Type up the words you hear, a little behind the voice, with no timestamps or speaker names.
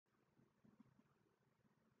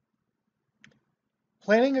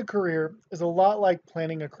Planning a career is a lot like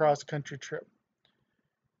planning a cross-country trip.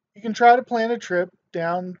 You can try to plan a trip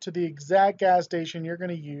down to the exact gas station you're going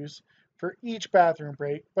to use for each bathroom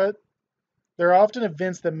break, but there are often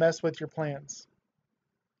events that mess with your plans.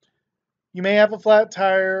 You may have a flat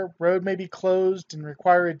tire, road may be closed and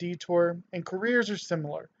require a detour, and careers are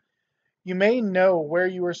similar. You may know where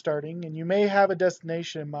you are starting and you may have a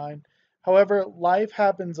destination in mind. However, life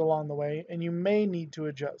happens along the way and you may need to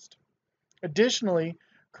adjust. Additionally,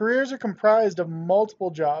 careers are comprised of multiple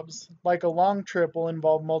jobs, like a long trip will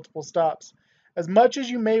involve multiple stops. As much as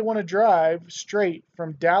you may want to drive straight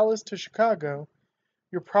from Dallas to Chicago,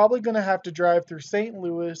 you're probably going to have to drive through St.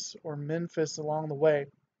 Louis or Memphis along the way.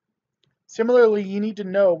 Similarly, you need to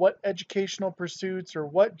know what educational pursuits or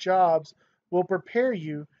what jobs will prepare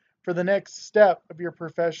you for the next step of your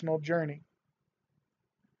professional journey.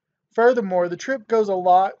 Furthermore, the trip goes a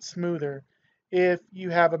lot smoother if you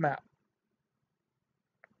have a map.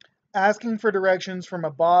 Asking for directions from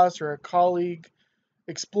a boss or a colleague,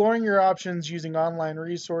 exploring your options using online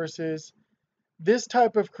resources, this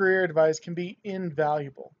type of career advice can be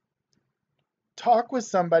invaluable. Talk with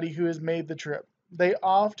somebody who has made the trip. They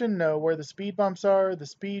often know where the speed bumps are, the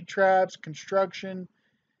speed traps, construction,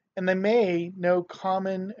 and they may know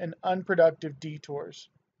common and unproductive detours.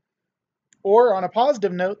 Or on a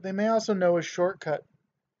positive note, they may also know a shortcut.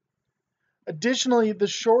 Additionally, the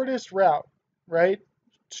shortest route, right,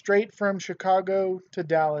 straight from Chicago to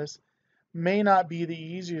Dallas, may not be the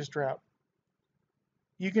easiest route.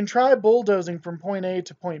 You can try bulldozing from point A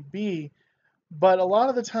to point B, but a lot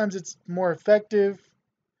of the times it's more effective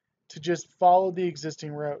to just follow the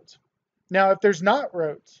existing roads. Now, if there's not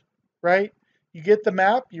roads, right, you get the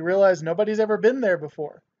map, you realize nobody's ever been there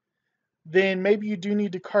before, then maybe you do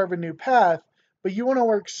need to carve a new path, but you want to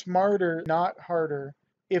work smarter, not harder,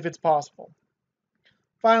 if it's possible.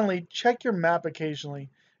 Finally, check your map occasionally,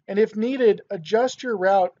 and if needed, adjust your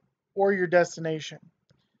route or your destination.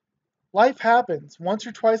 Life happens. Once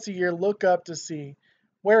or twice a year, look up to see,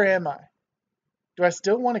 where am I? Do I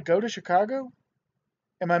still want to go to Chicago?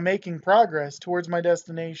 Am I making progress towards my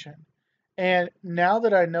destination? And now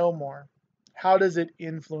that I know more, how does it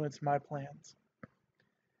influence my plans?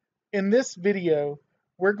 In this video,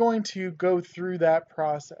 we're going to go through that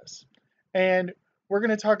process. And we're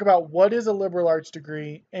going to talk about what is a liberal arts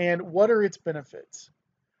degree and what are its benefits.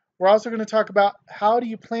 We're also going to talk about how do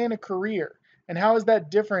you plan a career and how is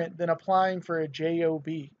that different than applying for a job?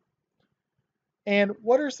 And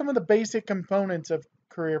what are some of the basic components of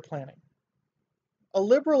career planning? A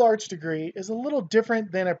liberal arts degree is a little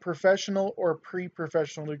different than a professional or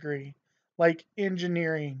pre-professional degree, like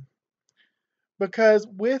engineering, because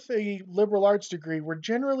with a liberal arts degree, we're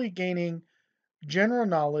generally gaining general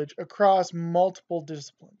knowledge across multiple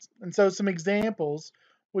disciplines. And so some examples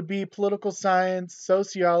would be political science,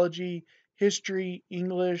 sociology, history,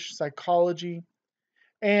 English, psychology.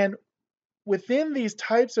 And within these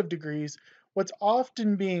types of degrees, what's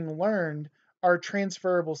often being learned are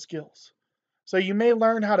transferable skills. So you may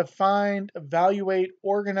learn how to find, evaluate,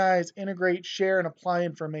 organize, integrate, share, and apply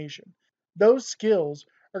information. Those skills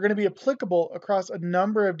are going to be applicable across a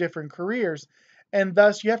number of different careers, and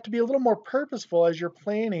thus you have to be a little more purposeful as you're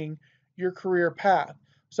planning your career path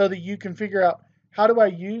so that you can figure out, how do I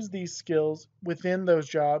use these skills within those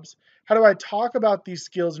jobs? How do I talk about these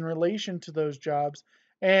skills in relation to those jobs?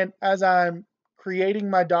 And as I'm creating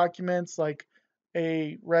my documents like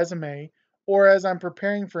a resume, or as I'm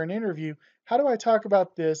preparing for an interview, how do I talk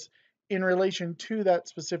about this in relation to that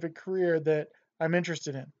specific career that I'm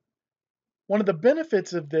interested in? One of the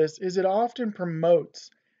benefits of this is it often promotes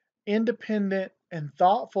independent and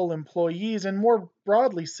thoughtful employees and more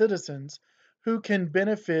broadly citizens who can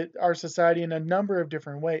benefit our society in a number of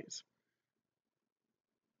different ways.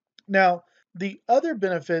 Now, the other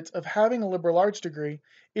benefits of having a liberal arts degree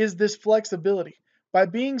is this flexibility. By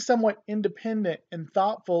being somewhat independent and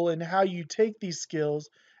thoughtful in how you take these skills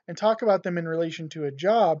and talk about them in relation to a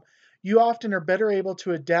job, you often are better able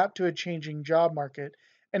to adapt to a changing job market.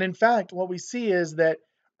 And in fact, what we see is that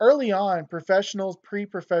early on, professionals,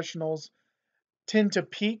 pre-professionals tend to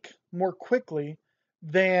peak more quickly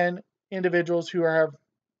than individuals who have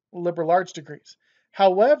liberal arts degrees.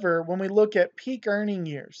 However, when we look at peak earning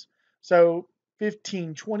years, so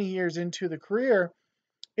 15, 20 years into the career,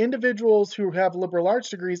 individuals who have liberal arts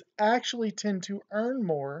degrees actually tend to earn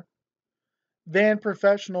more than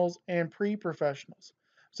professionals and pre-professionals.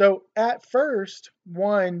 So at first,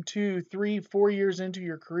 1, 2, 3, 4 years into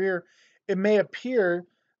your career, it may appear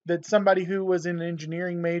that somebody who was in an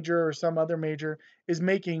engineering major or some other major is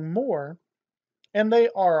making more, and they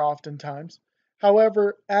are oftentimes.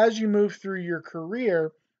 However, as you move through your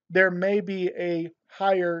career, there may be a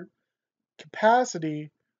higher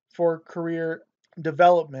capacity for career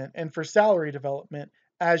development and for salary development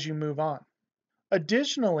as you move on.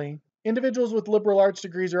 Additionally, individuals with liberal arts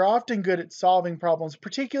degrees are often good at solving problems,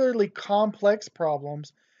 particularly complex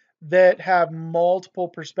problems that have multiple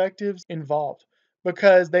perspectives involved,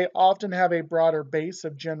 because they often have a broader base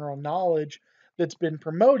of general knowledge that's been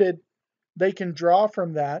promoted. They can draw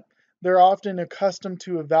from that. They're often accustomed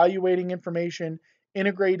to evaluating information,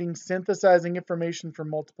 integrating, synthesizing information from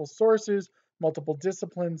multiple sources, multiple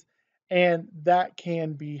disciplines, and that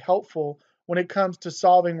can be helpful when it comes to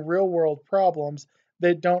solving real world problems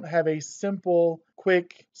that don't have a simple,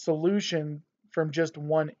 quick solution from just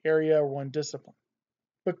one area or one discipline.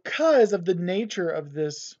 Because of the nature of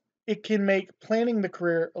this, it can make planning the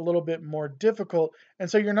career a little bit more difficult. And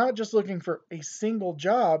so you're not just looking for a single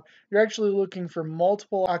job, you're actually looking for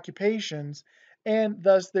multiple occupations. And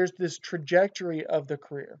thus, there's this trajectory of the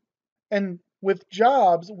career. And with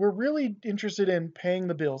jobs, we're really interested in paying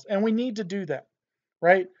the bills, and we need to do that,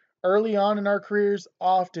 right? Early on in our careers,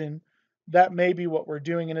 often that may be what we're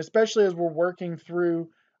doing, and especially as we're working through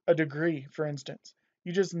a degree, for instance.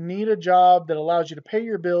 You just need a job that allows you to pay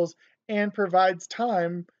your bills and provides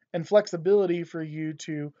time and flexibility for you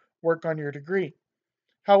to work on your degree.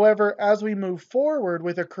 However, as we move forward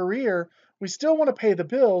with a career, we still want to pay the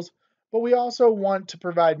bills, but we also want to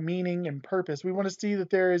provide meaning and purpose. We want to see that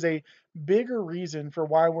there is a bigger reason for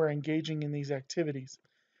why we're engaging in these activities.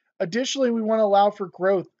 Additionally, we want to allow for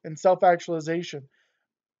growth and self actualization.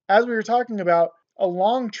 As we were talking about, a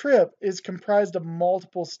long trip is comprised of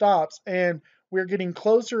multiple stops, and we're getting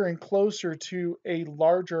closer and closer to a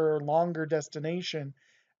larger or longer destination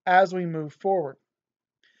as we move forward.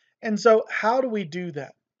 And so, how do we do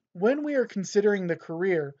that? When we are considering the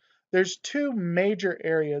career, there's two major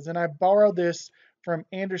areas, and I borrow this from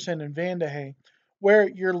Anderson and Van de Hey, where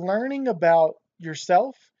you're learning about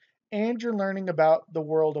yourself and you're learning about the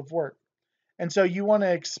world of work. And so you want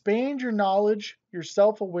to expand your knowledge, your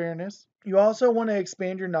self awareness. You also want to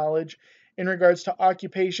expand your knowledge in regards to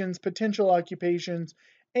occupations, potential occupations.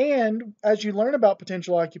 And as you learn about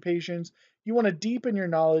potential occupations, you want to deepen your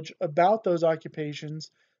knowledge about those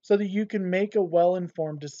occupations so that you can make a well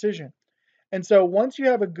informed decision. And so once you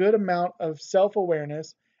have a good amount of self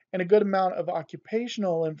awareness and a good amount of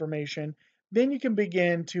occupational information, then you can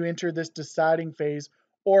begin to enter this deciding phase,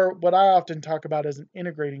 or what I often talk about as an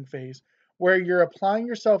integrating phase, where you're applying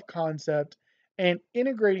your self concept and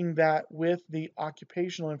integrating that with the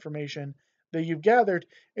occupational information that you've gathered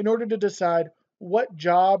in order to decide what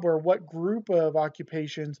job or what group of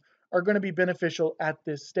occupations are going to be beneficial at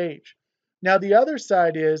this stage. Now, the other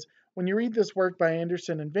side is when you read this work by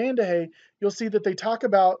Anderson and Van de Hey, you'll see that they talk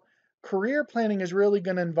about career planning is really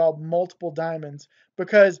going to involve multiple diamonds,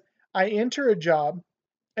 because I enter a job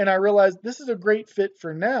and I realize this is a great fit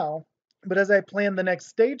for now, but as I plan the next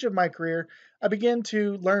stage of my career, I begin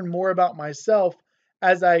to learn more about myself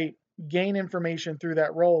as I gain information through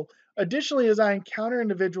that role. Additionally, as I encounter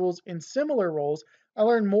individuals in similar roles, I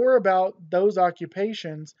learn more about those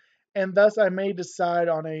occupations, and thus I may decide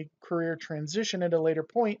on a career transition at a later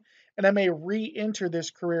point, and I may re enter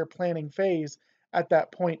this career planning phase at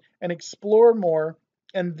that point and explore more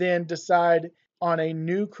and then decide on a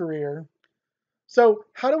new career. So,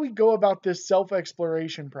 how do we go about this self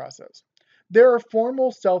exploration process? There are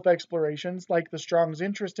formal self explorations like the Strong's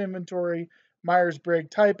Interest Inventory, Myers Briggs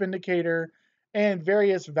Type Indicator, and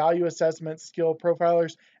various value assessment skill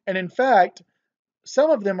profilers. And in fact, some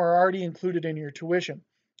of them are already included in your tuition.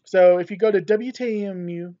 So, if you go to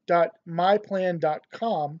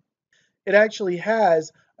wtamu.myplan.com, it actually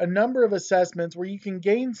has a number of assessments where you can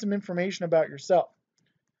gain some information about yourself.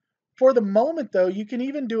 For the moment, though, you can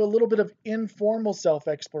even do a little bit of informal self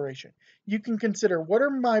exploration. You can consider, what are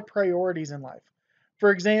my priorities in life?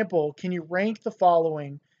 For example, can you rank the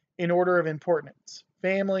following in order of importance: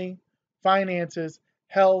 family, finances,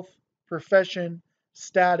 health, profession,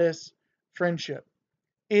 status, friendship?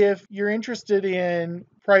 If you're interested in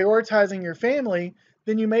prioritizing your family,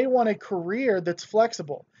 then you may want a career that's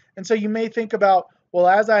flexible. And so you may think about, well,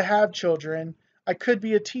 as I have children, I could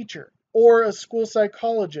be a teacher or a school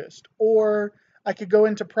psychologist, or I could go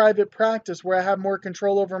into private practice where I have more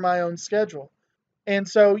control over my own schedule. And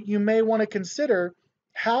so you may want to consider,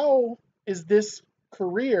 how is this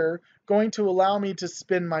career going to allow me to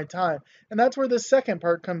spend my time? And that's where the second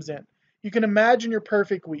part comes in. You can imagine your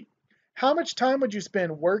perfect week. How much time would you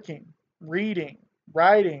spend working, reading,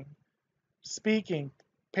 writing, speaking,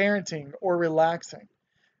 parenting, or relaxing?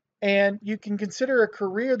 And you can consider a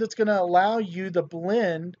career that's going to allow you the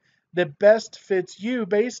blend that best fits you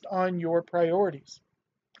based on your priorities.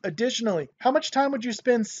 Additionally, how much time would you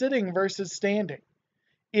spend sitting versus standing?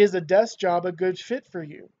 Is a desk job a good fit for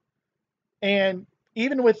you? And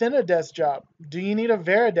even within a desk job, do you need a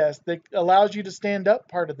Varidesk that allows you to stand up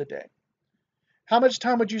part of the day? How much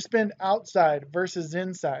time would you spend outside versus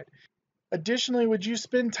inside? Additionally, would you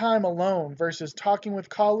spend time alone versus talking with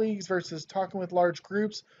colleagues versus talking with large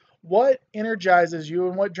groups? What energizes you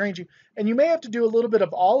and what drains you? And you may have to do a little bit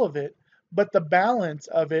of all of it, but the balance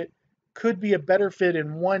of it could be a better fit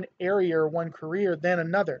in one area or one career than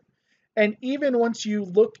another. And even once you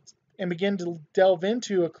look and begin to delve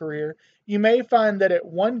into a career, you may find that at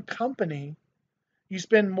one company, you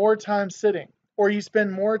spend more time sitting or you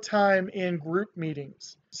spend more time in group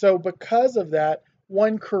meetings. So, because of that,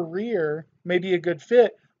 one career may be a good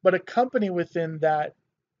fit, but a company within that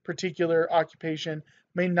particular occupation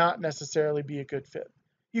may not necessarily be a good fit.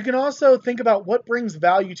 You can also think about what brings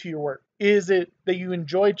value to your work. Is it that you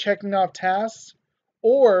enjoy checking off tasks,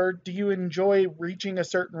 or do you enjoy reaching a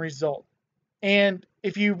certain result? And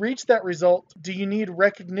if you reach that result, do you need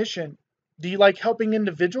recognition? Do you like helping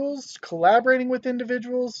individuals, collaborating with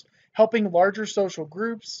individuals, helping larger social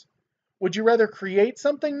groups? Would you rather create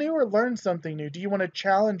something new or learn something new? Do you want to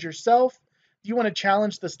challenge yourself? Do you want to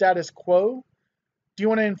challenge the status quo? Do you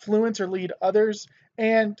want to influence or lead others?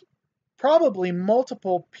 And probably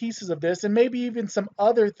multiple pieces of this, and maybe even some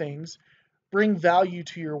other things, bring value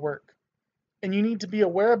to your work. And you need to be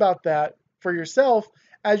aware about that for yourself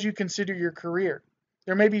as you consider your career.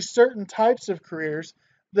 There may be certain types of careers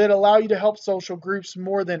that allow you to help social groups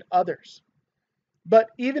more than others.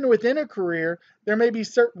 But even within a career, there may be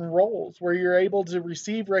certain roles where you're able to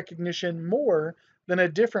receive recognition more than a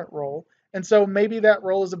different role. And so maybe that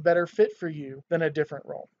role is a better fit for you than a different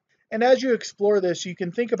role. And as you explore this, you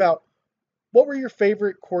can think about what were your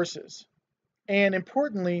favorite courses? And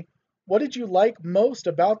importantly, what did you like most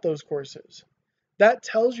about those courses? That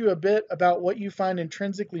tells you a bit about what you find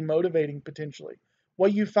intrinsically motivating potentially,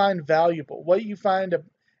 what you find valuable, what you find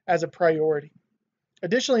as a priority.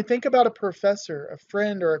 Additionally, think about a professor, a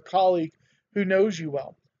friend, or a colleague who knows you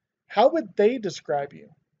well. How would they describe you?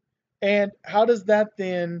 And how does that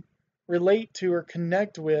then relate to or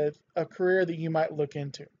connect with a career that you might look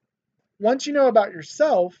into? Once you know about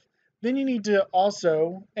yourself, then you need to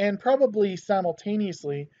also, and probably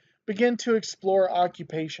simultaneously, begin to explore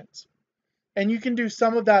occupations. And you can do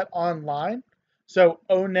some of that online. So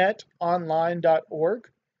onetonline.org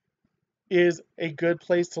is a good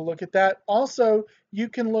place to look at that. Also, you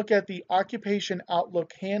can look at the Occupation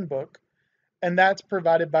Outlook Handbook, and that's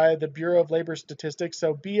provided by the Bureau of Labor Statistics.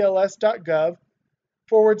 So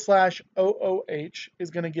bls.gov/OOH is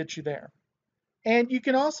going to get you there. And you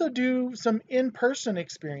can also do some in-person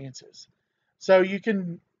experiences. So you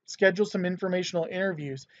can schedule some informational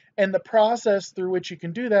interviews. And the process through which you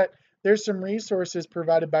can do that, there's some resources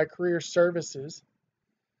provided by Career Services.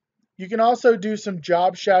 You can also do some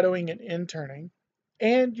job shadowing and interning.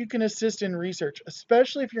 And you can assist in research,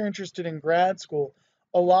 especially if you're interested in grad school.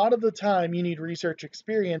 A lot of the time you need research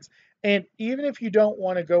experience. And even if you don't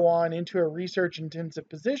want to go on into a research intensive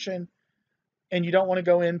position, and you don't want to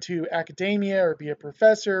go into academia or be a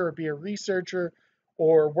professor or be a researcher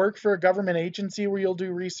or work for a government agency where you'll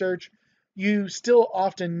do research, you still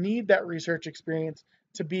often need that research experience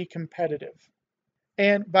to be competitive.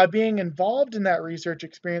 And by being involved in that research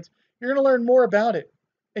experience, you're going to learn more about it.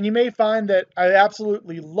 And you may find that I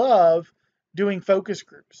absolutely love doing focus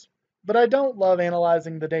groups, but I don't love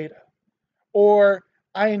analyzing the data. Or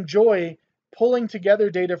I enjoy pulling together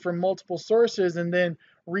data from multiple sources and then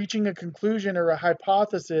reaching a conclusion or a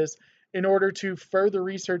hypothesis in order to further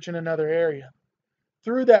research in another area.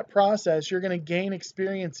 Through that process, you're going to gain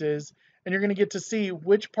experiences and you're going to get to see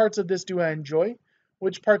which parts of this do I enjoy,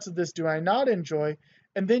 which parts of this do I not enjoy,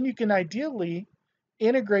 and then you can ideally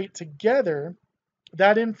integrate together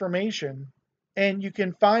that information and you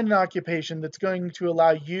can find an occupation that's going to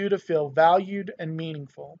allow you to feel valued and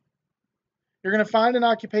meaningful. You're going to find an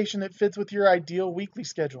occupation that fits with your ideal weekly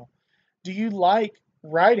schedule. Do you like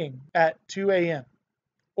writing at 2 a.m.?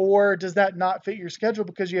 Or does that not fit your schedule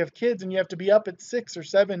because you have kids and you have to be up at 6 or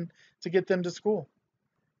 7 to get them to school?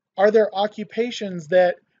 Are there occupations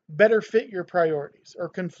that better fit your priorities or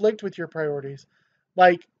conflict with your priorities?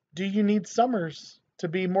 Like, do you need summers to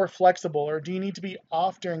be more flexible, or do you need to be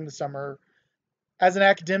off during the summer? As an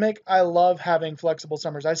academic, I love having flexible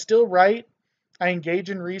summers. I still write, I engage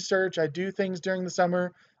in research, I do things during the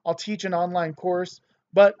summer, I'll teach an online course,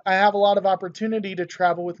 but I have a lot of opportunity to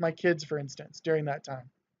travel with my kids, for instance, during that time.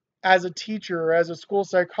 As a teacher or as a school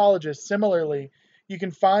psychologist, similarly, you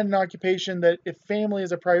can find an occupation that if family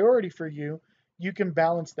is a priority for you, you can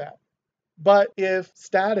balance that. But if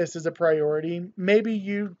status is a priority, maybe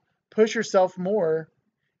you push yourself more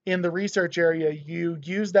in the research area. You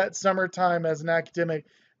use that summertime as an academic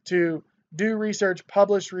to do research,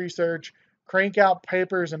 publish research, crank out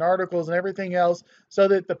papers and articles and everything else so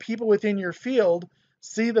that the people within your field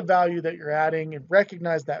see the value that you're adding and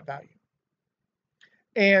recognize that value.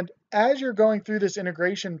 And as you're going through this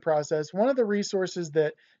integration process, one of the resources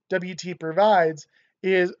that WT provides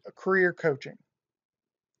is career coaching.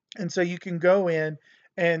 And so you can go in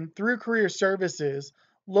and through career services,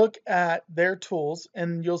 look at their tools,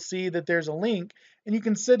 and you'll see that there's a link, and you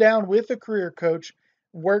can sit down with a career coach,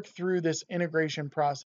 work through this integration process.